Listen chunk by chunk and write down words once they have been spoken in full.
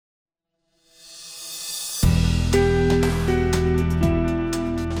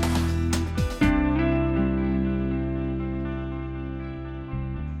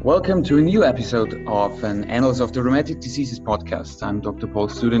Welcome to a new episode of an Annals of the Rheumatic Diseases podcast. I'm Dr. Paul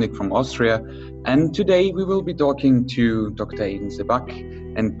Studenik from Austria, and today we will be talking to Dr. Aidan Sebag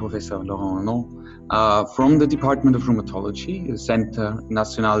and Professor Laurent Arnault from the Department of Rheumatology, the Centre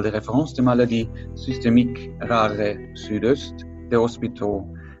National de Référence des Maladies Systémiques Rares Sud-Est des Hôpitaux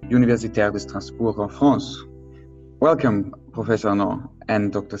Universitaires de Strasbourg en France. Welcome, Professor Arnault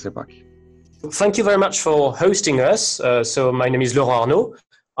and Dr. Sebag. Thank you very much for hosting us. So my name is Laurent Arnault.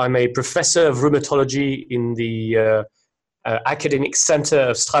 I'm a professor of rheumatology in the Academic Center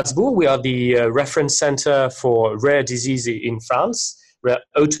of Strasbourg. We are the reference center for rare disease in France, rare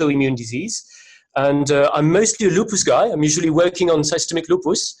autoimmune disease. And I'm mostly a lupus guy. I'm usually working on systemic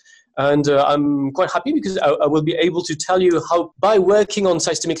lupus. And I'm quite happy because I will be able to tell you how, by working on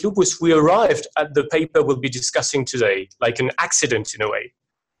systemic lupus, we arrived at the paper we'll be discussing today, like an accident in a way.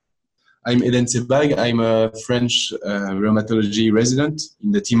 I'm Aidan Sebag. I'm a French rheumatology resident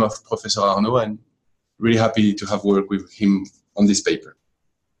in the team of Professor Arnault, and really happy to have worked with him on this paper.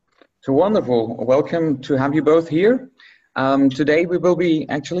 So wonderful. Welcome to have you both here. Today we will be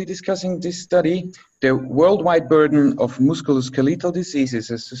actually discussing this study, the worldwide burden of musculoskeletal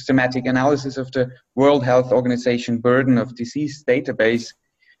diseases, a systematic analysis of the World Health Organization burden of disease database.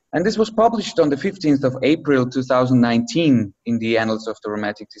 And this was published on the 15th of April 2019 in the Annals of the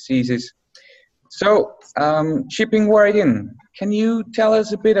Rheumatic Diseases. So, chipping right in, can you tell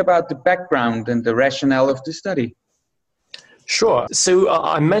us a bit about the background and the rationale of the study? Sure. So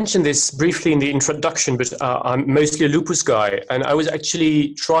I mentioned this briefly in the introduction, but I'm mostly a lupus guy, and I was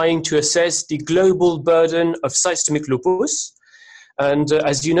actually trying to assess the global burden of systemic lupus. And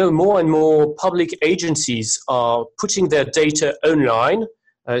as you know, more and more public agencies are putting their data online,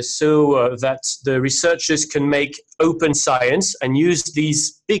 so that the researchers can make open science and use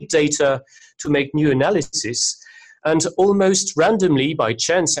these big data to make new analysis. And almost randomly, by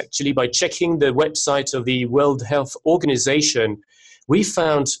chance actually, by checking the website of the World Health Organization, we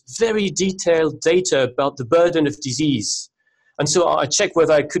found very detailed data about the burden of disease. And so I checked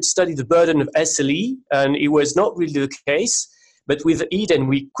whether I could study the burden of SLE, and it was not really the case. But with Eden,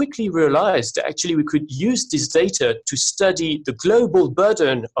 we quickly realized that actually we could use this data to study the global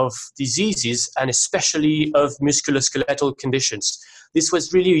burden of diseases and especially of musculoskeletal conditions. This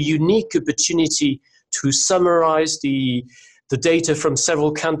was really a unique opportunity to summarize the data from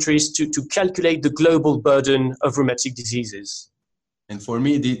several countries to calculate the global burden of rheumatic diseases. And for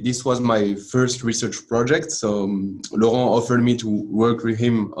me, this was my first research project. So Laurent offered me to work with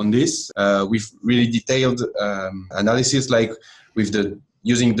him on this with really detailed analysis, like with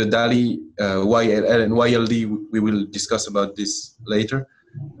using the DALI, YLL and YLD. We will discuss about this later.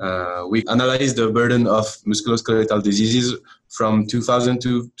 We analyzed the burden of musculoskeletal diseases from 2000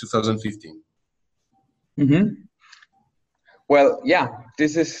 to 2015. Mm-hmm. Well, yeah,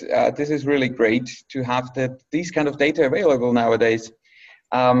 this is really great to have these kind of data available nowadays.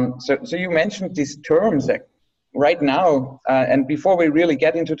 So you mentioned these terms right now, and before we really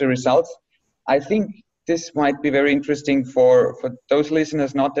get into the results, I think this might be very interesting for those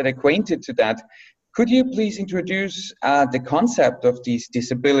listeners not that acquainted to that. Could you please introduce the concept of these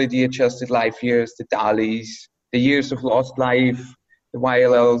disability-adjusted life years, the DALIs, the years of lost life, the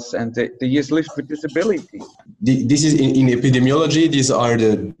YLLs, and the years lived with disability? This is in epidemiology. These are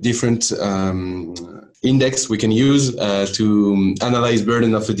the different index we can use to analyze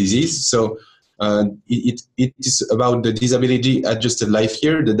burden of a disease. So it is about the disability adjusted life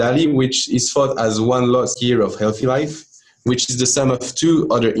year, the DALI, which is thought as one lost year of healthy life, which is the sum of two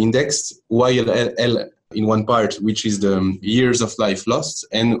other indexes, YLL in one part, which is the years of life lost,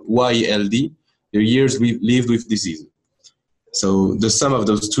 and YLD, the years we lived with disease. So the sum of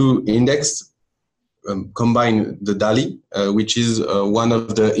those two indexes combine the DALI, which is one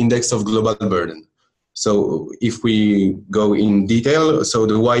of the index of global burden. So if we go in detail, so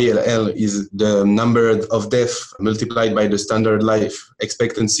the YLL is the number of deaths multiplied by the standard life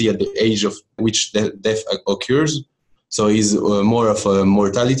expectancy at the age of which death occurs. So is more of a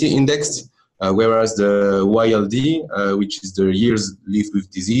mortality index, whereas the YLD, which is the years lived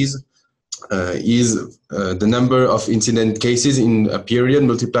with disease, is the number of incident cases in a period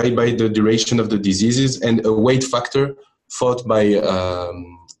multiplied by the duration of the diseases, and a weight factor thought by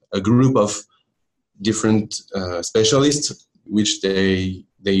a group of different specialists, which they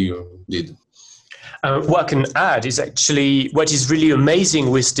did. What I can add is actually what is really amazing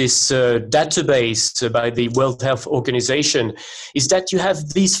with this database by the World Health Organization is that you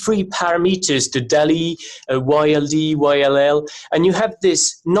have these three parameters, the DALI, YLD, YLL, and you have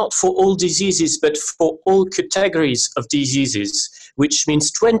this not for all diseases, but for all categories of diseases, which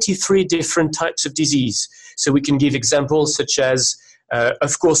means 23 different types of disease. So we can give examples such as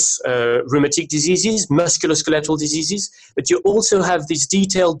Of course, rheumatic diseases, musculoskeletal diseases, but you also have this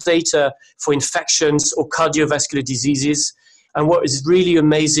detailed data for infections or cardiovascular diseases. And what is really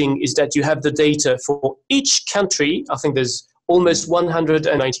amazing is that you have the data for each country. I think there's almost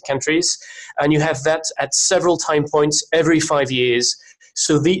 190 countries, and you have that at several time points every 5 years.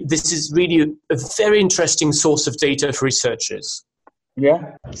 So this is really a very interesting source of data for researchers.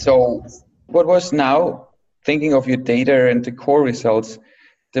 Yeah. So what was now, thinking of your data and the core results,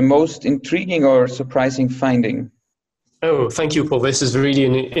 the most intriguing or surprising finding? Oh, thank you, Paul. This is really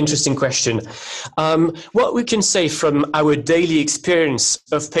an interesting question. What we can say from our daily experience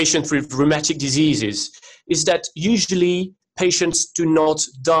of patients with rheumatic diseases is that usually patients do not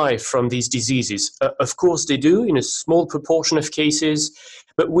die from these diseases. Of course, they do in a small proportion of cases,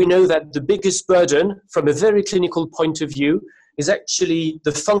 but we know that the biggest burden from a very clinical point of view is actually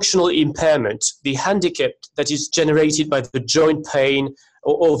the functional impairment, the handicap that is generated by the joint pain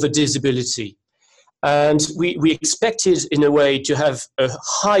or the disability. And we expected, in a way, to have a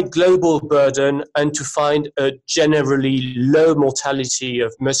high global burden and to find a generally low mortality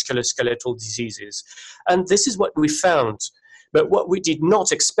of musculoskeletal diseases. And this is what we found. But what we did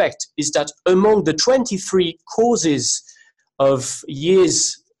not expect is that among the 23 causes of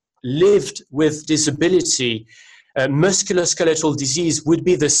years lived with disability, musculoskeletal disease would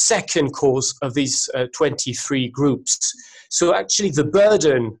be the second cause of these 23 groups. So actually the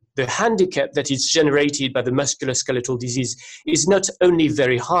burden, the handicap that is generated by the musculoskeletal disease is not only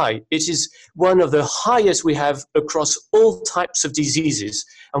very high, it is one of the highest we have across all types of diseases.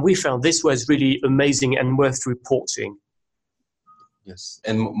 And we found this was really amazing and worth reporting. Yes,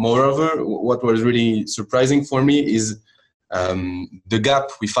 and moreover, what was really surprising for me is the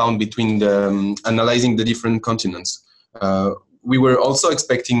gap we found between analyzing the different continents. We were also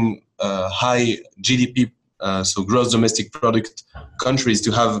expecting high GDP, so gross domestic product countries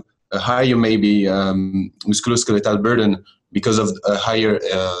to have a higher maybe musculoskeletal burden because of a higher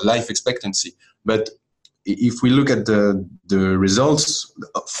life expectancy. But if we look at the results,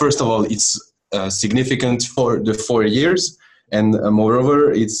 first of all, it's significant for the 4 years. And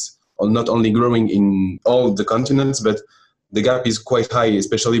moreover, it's not only growing in all the continents, but the gap is quite high,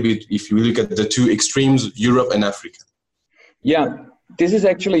 especially if you look at the two extremes, Europe and Africa. Yeah, this is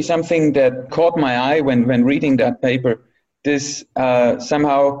actually something that caught my eye when reading that paper. This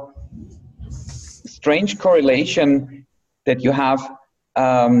somehow strange correlation that you have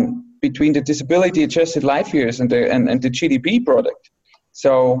between the disability-adjusted life years and the GDP product.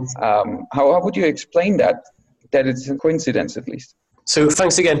 So how would you explain that it's a coincidence at least? So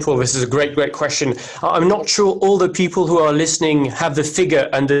thanks again, Paul. This is a great question. I'm not sure all the people who are listening have the figure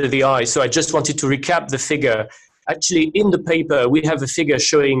under the eye, so I just wanted to recap the figure. Actually, in the paper, we have a figure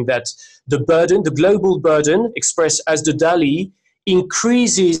showing that the burden, the global burden, expressed as the DALY,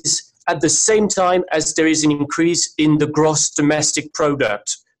 increases at the same time as there is an increase in the gross domestic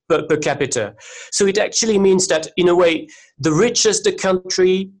product per capita. So it actually means that, in a way, the richer the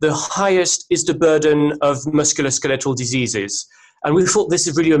country, the highest is the burden of musculoskeletal diseases. And we thought this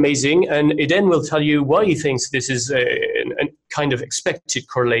is really amazing, and Eden will tell you why he thinks this is a kind of expected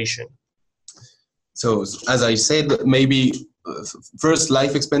correlation. So, as I said, maybe first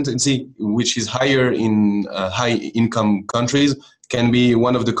life expectancy, which is higher in high-income countries, can be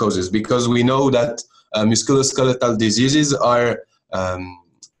one of the causes, because we know that musculoskeletal diseases are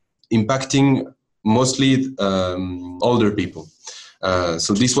impacting mostly older people.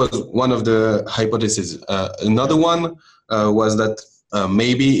 So this was one of the hypotheses. Another one was that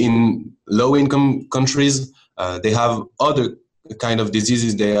maybe in low-income countries, they have other kind of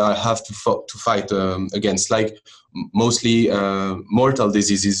diseases they have to fight against, like mostly mortal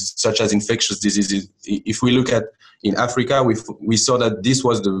diseases such as infectious diseases. If we look at in Africa, we saw that this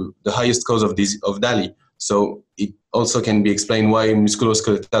was the highest cause of DALY. So it also can be explained why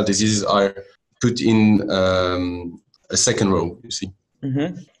musculoskeletal diseases are put in a second row, you see.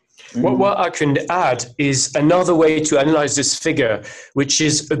 Mm-hmm. Mm-hmm. What I can add is another way to analyze this figure, which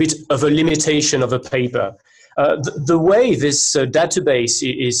is a bit of a limitation of a paper. The way this database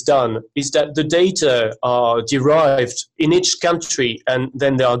is done is that the data are derived in each country, and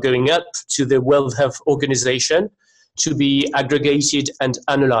then they are going up to the World Health Organization to be aggregated and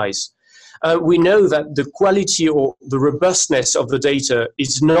analyzed. We know that the quality or the robustness of the data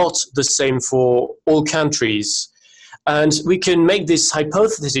is not the same for all countries. And we can make this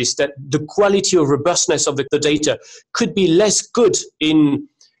hypothesis that the quality or robustness of the data could be less good in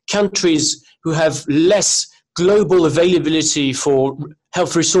countries who have less global availability for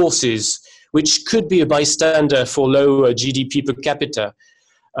health resources, which could be a bystander for lower GDP per capita.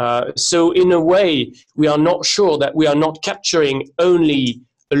 So in a way, we are not sure that we are not capturing only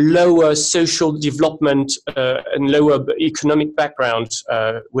a lower social development and lower economic background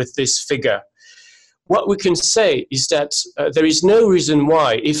with this figure. What we can say is that there is no reason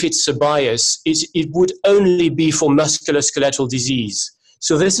why, if it's a bias, it would only be for musculoskeletal disease.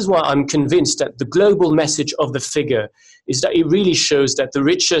 So this is why I'm convinced that the global message of the figure is that it really shows that the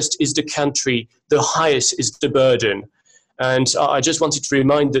richest is the country, the highest is the burden. And I just wanted to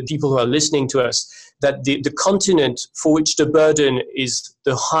remind the people who are listening to us that the continent for which the burden is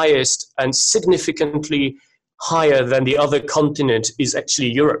the highest and significantly higher than the other continent is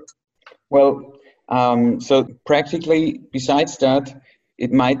actually Europe. Well, so practically, besides that,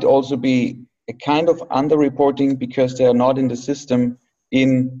 it might also be a kind of underreporting because they are not in the system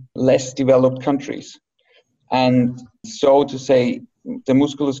in less developed countries. And so to say, the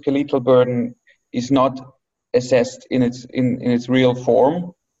musculoskeletal burden is not assessed in its real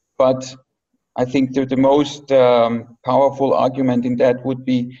form, but I think the most powerful argument in that would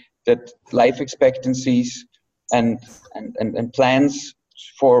be that life expectancies and plans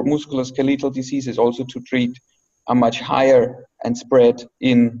for musculoskeletal diseases also to treat are much higher and spread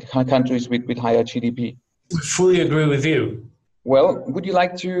in countries with higher GDP. I fully agree with you. Well, would you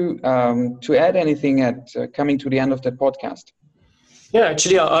like to add anything at coming to the end of the podcast? Yeah,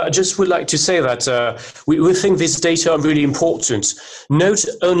 actually, I just would like to say that we think this data are really important, not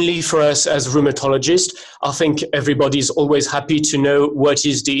only for us as rheumatologists. I think everybody's always happy to know what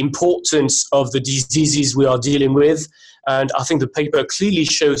is the importance of the diseases we are dealing with. And I think the paper clearly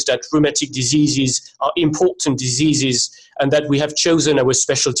shows that rheumatic diseases are important diseases and that we have chosen our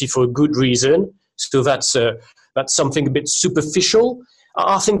specialty for a good reason. So that's something a bit superficial.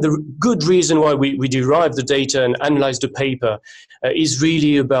 I think the good reason why we derive the data and analyze the paper is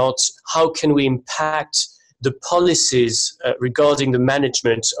really about how can we impact the policies regarding the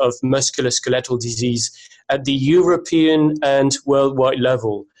management of musculoskeletal disease at the European and worldwide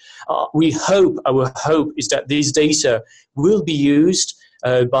level. Our hope is that these data will be used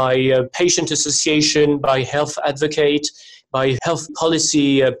by patient association, by health advocate, by health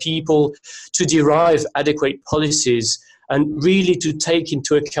policy people to derive adequate policies and really to take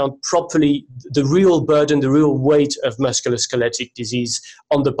into account properly the real burden, the real weight of musculoskeletal disease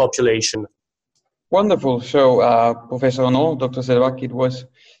on the population. Wonderful. So, Professor Arnaud, Dr. Selbach,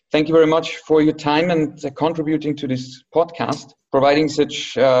 thank you very much for your time and contributing to this podcast, providing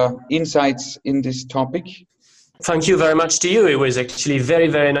such insights in this topic. Thank you very much to you. It was actually very,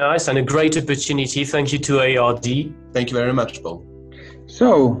 very nice and a great opportunity. Thank you to ARD. Thank you very much, Paul.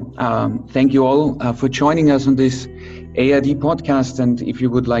 So, thank you all for joining us on this ARD podcast. And if you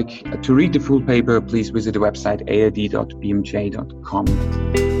would like to read the full paper, please visit the website ard.bmj.com.